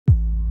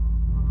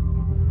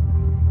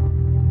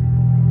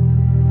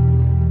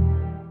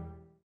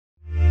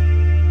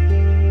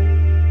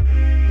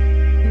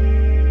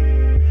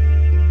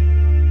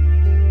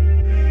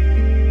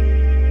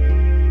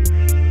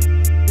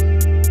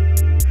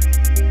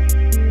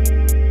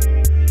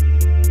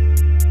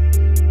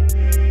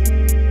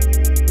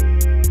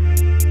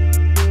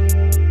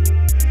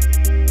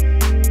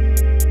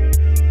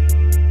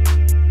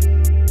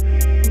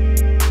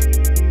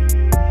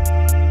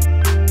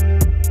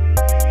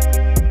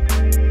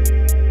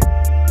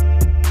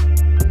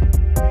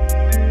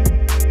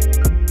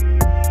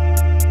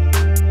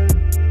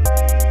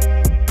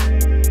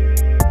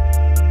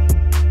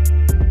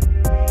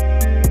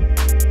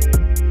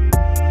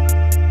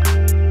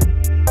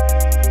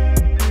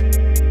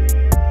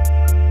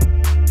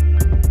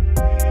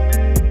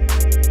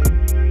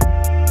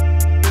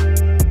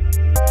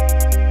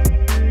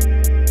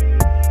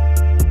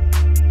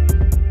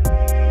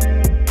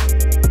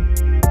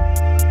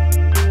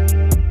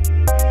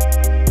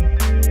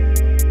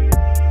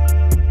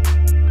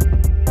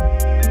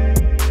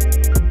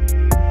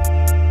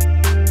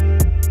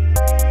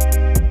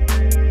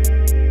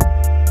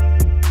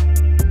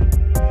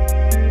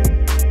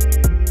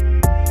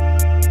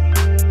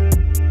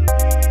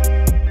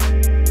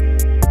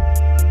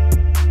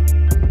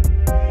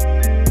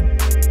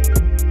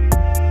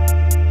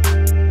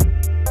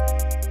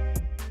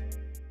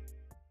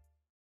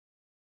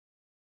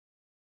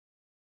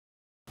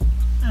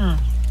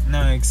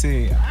like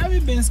say, have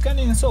you been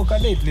scanning soccer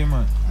lately,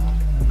 man?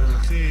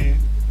 See,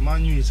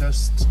 Manu is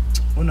just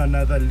on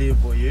another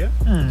level, yeah?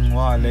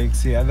 Wow, like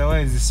say,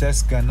 otherwise it's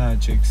just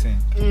Ganacho, say.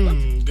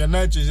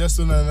 Ganacho is just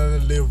on another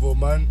level,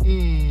 man.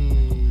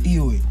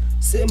 Iwe,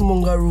 se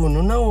Mongaruno,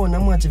 unaona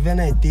mwache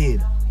vena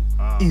itera.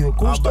 Iwe,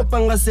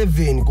 kustopanga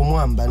 7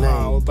 kumwamba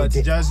na but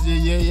just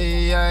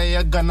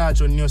ya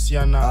Ganacho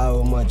nyosiana.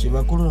 Mwache,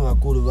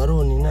 bakulu,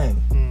 varoni nayo.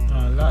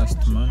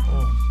 Last, man.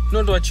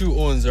 Not what you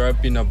owns are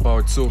rapping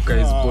about, soccer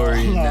is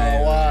boring.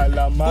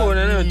 Wala, man. Oh,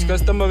 no,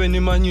 customer when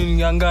you man you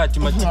ngangati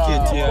my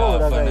ticket here.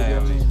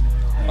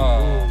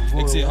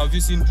 Have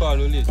you seen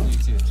PALO lately?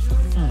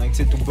 Like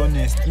say, to be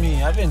honest, me,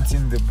 I haven't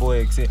seen the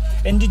boy,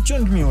 and the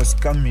tune me was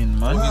coming,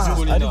 man.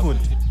 Good.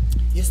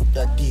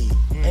 Yesterday,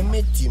 I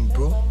met him,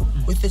 bro.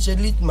 With such a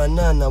lit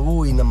manana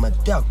boy in a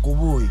matako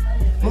boy.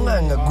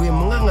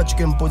 Munganga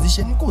chicken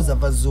position kuza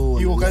vazo.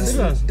 You can see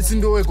it's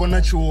in the way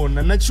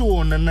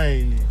nachuona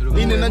nine.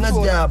 Ine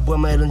nachuona bwa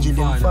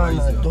maelonjili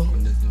mfana to.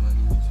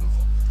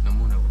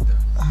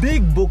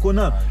 Big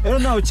Bokona. I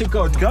don't know, check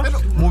out ka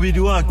mubiri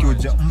wake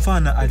uja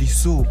mfana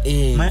aliso.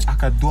 Mai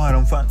akadwara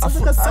mfana.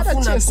 Afuna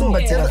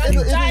kumbatira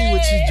iwe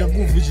chija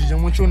kuvijija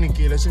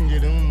muchonekera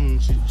chengele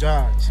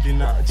chija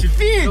chilina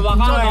chifiti.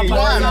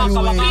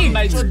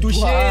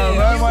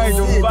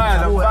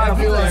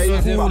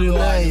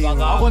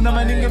 Akona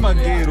maninge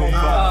magero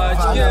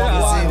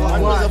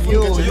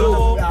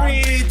yo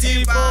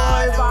pretty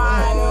boy.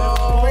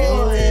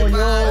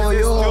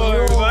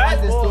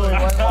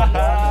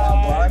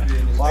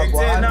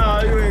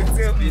 Now you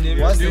accept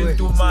doing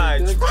too much.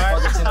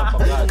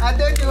 I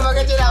don't think we're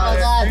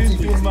getting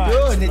too much.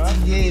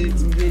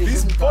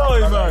 This boy,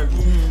 man.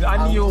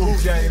 And you,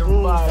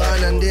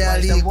 and they are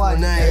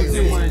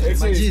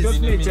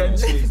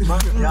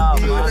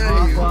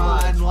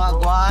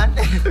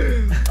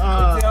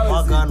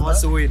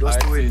what's the weight? What's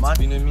the weight, man? It's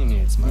been a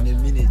minute, man. In a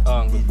minute.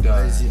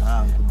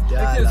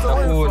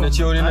 Good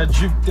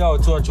dripped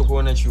out to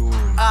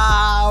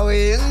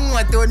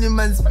what only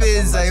man's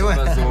face.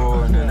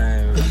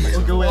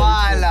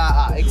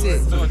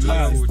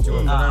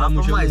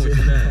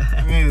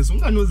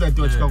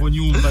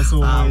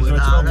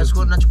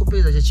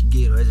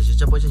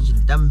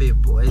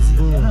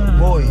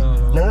 Boy,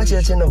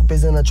 nangachira chena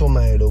kupeza nacho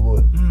maelo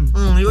boy.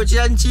 Yo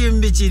chira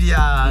nchimbi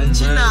chiria.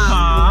 Nchina.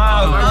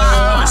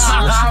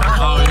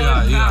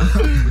 Yeah.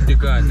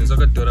 Utikane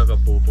zakadora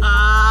kapopo.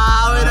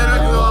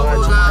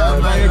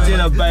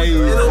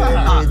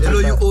 Hello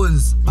you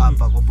owns.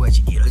 Apa kopo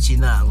chikiro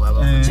chinango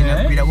apa. China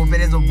kupira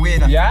kuperezo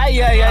bwera.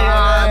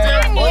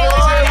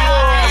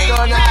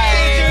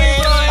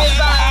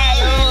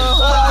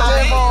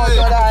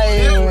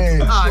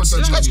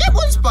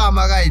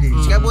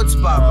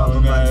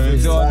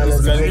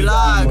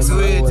 Relax,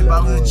 wait.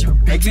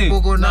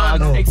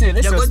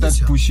 Let's just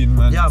start pushing,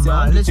 man. Yeah,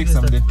 man. Let's take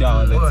some of the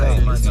tower.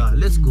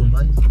 Let's go,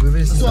 man. We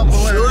will see.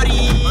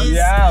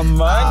 Yeah,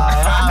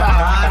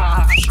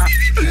 man.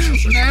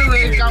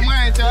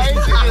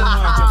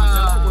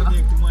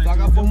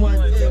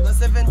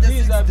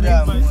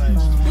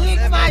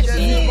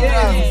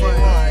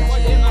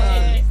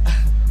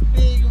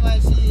 Big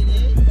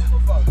machine.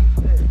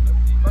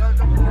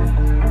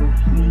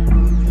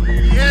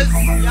 Yes.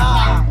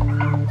 Yeah.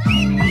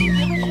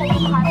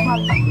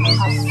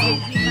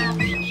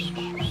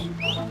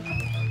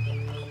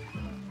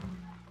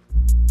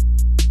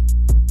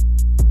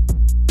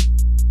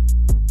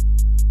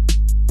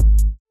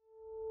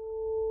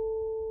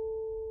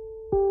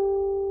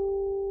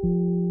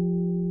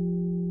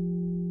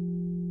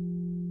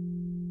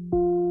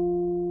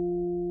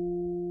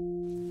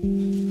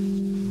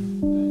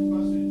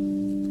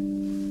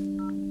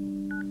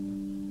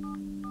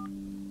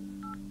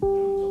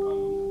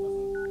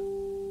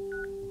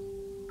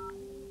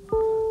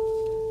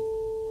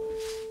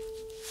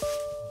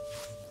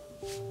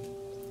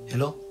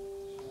 Hello?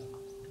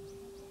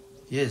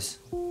 Yes.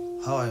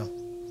 How are you?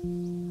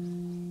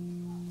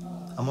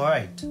 I'm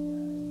alright.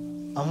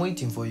 I'm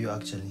waiting for you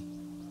actually.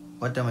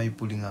 What time are you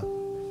pulling up?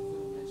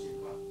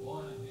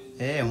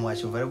 Hey,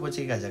 mwacho varipo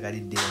chika jakari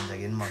denza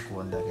gen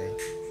makonda kai.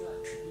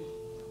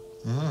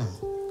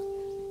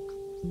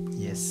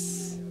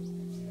 Yes.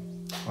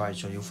 Alright,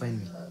 so you'll find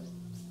me.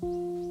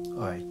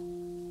 Alright.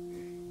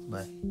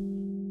 Bye.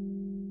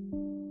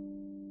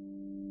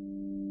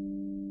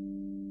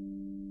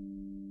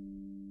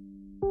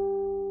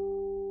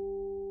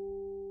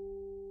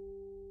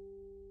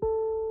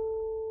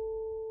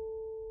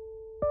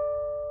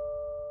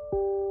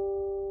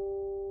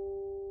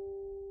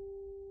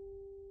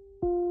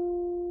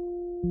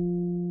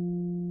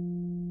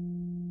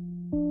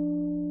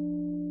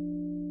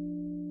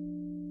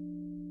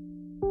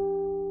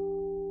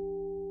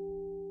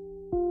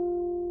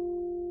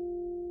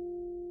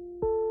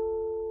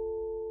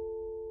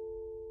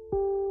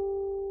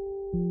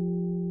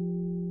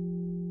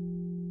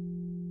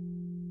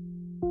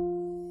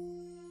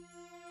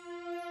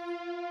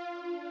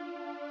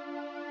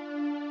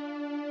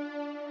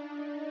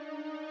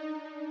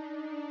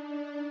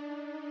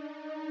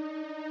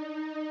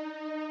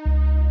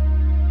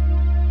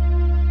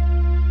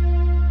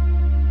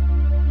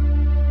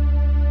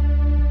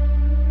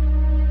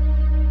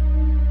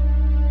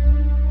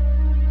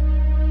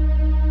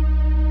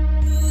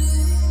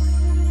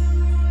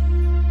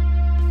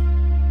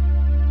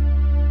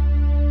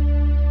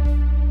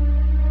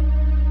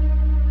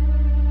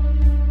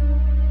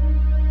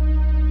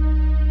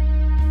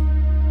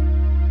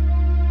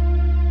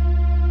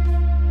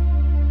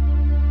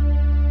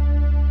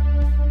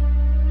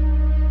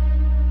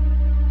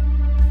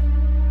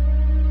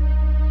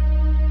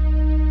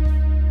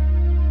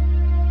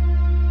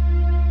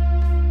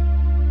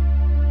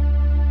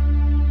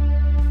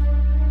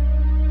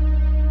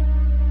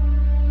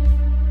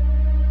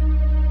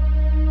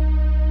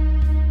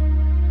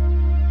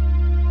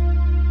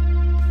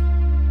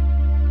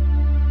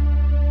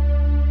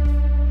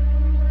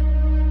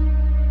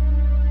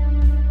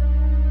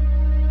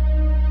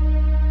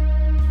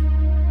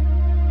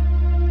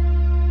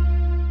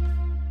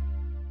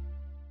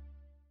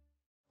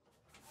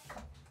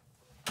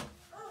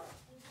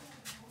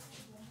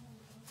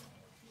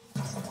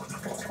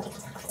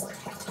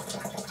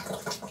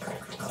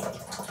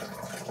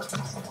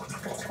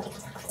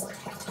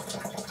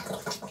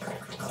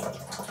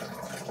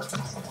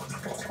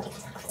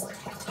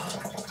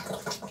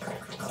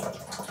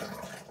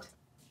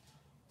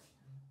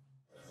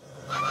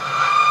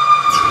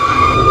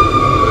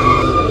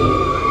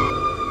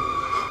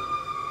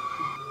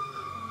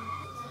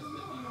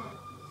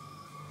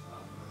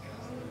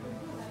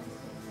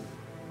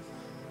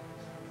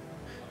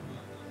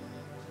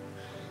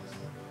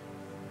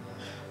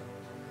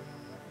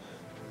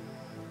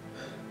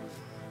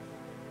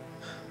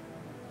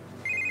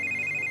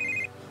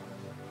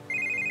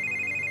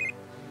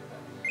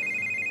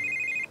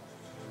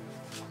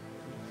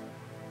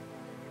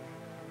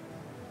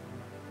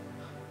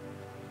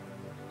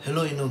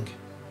 Hello, Inungi.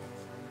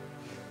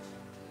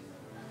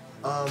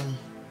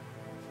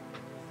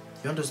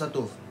 You want to start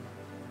off?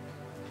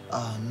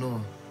 No.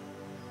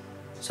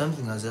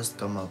 Something has just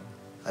come up.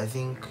 I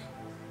think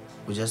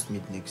we'll just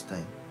meet next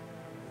time.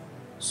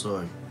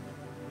 Sorry.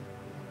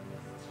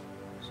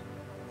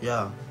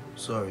 Yeah,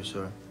 sorry.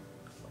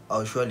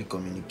 I'll surely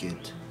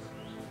communicate.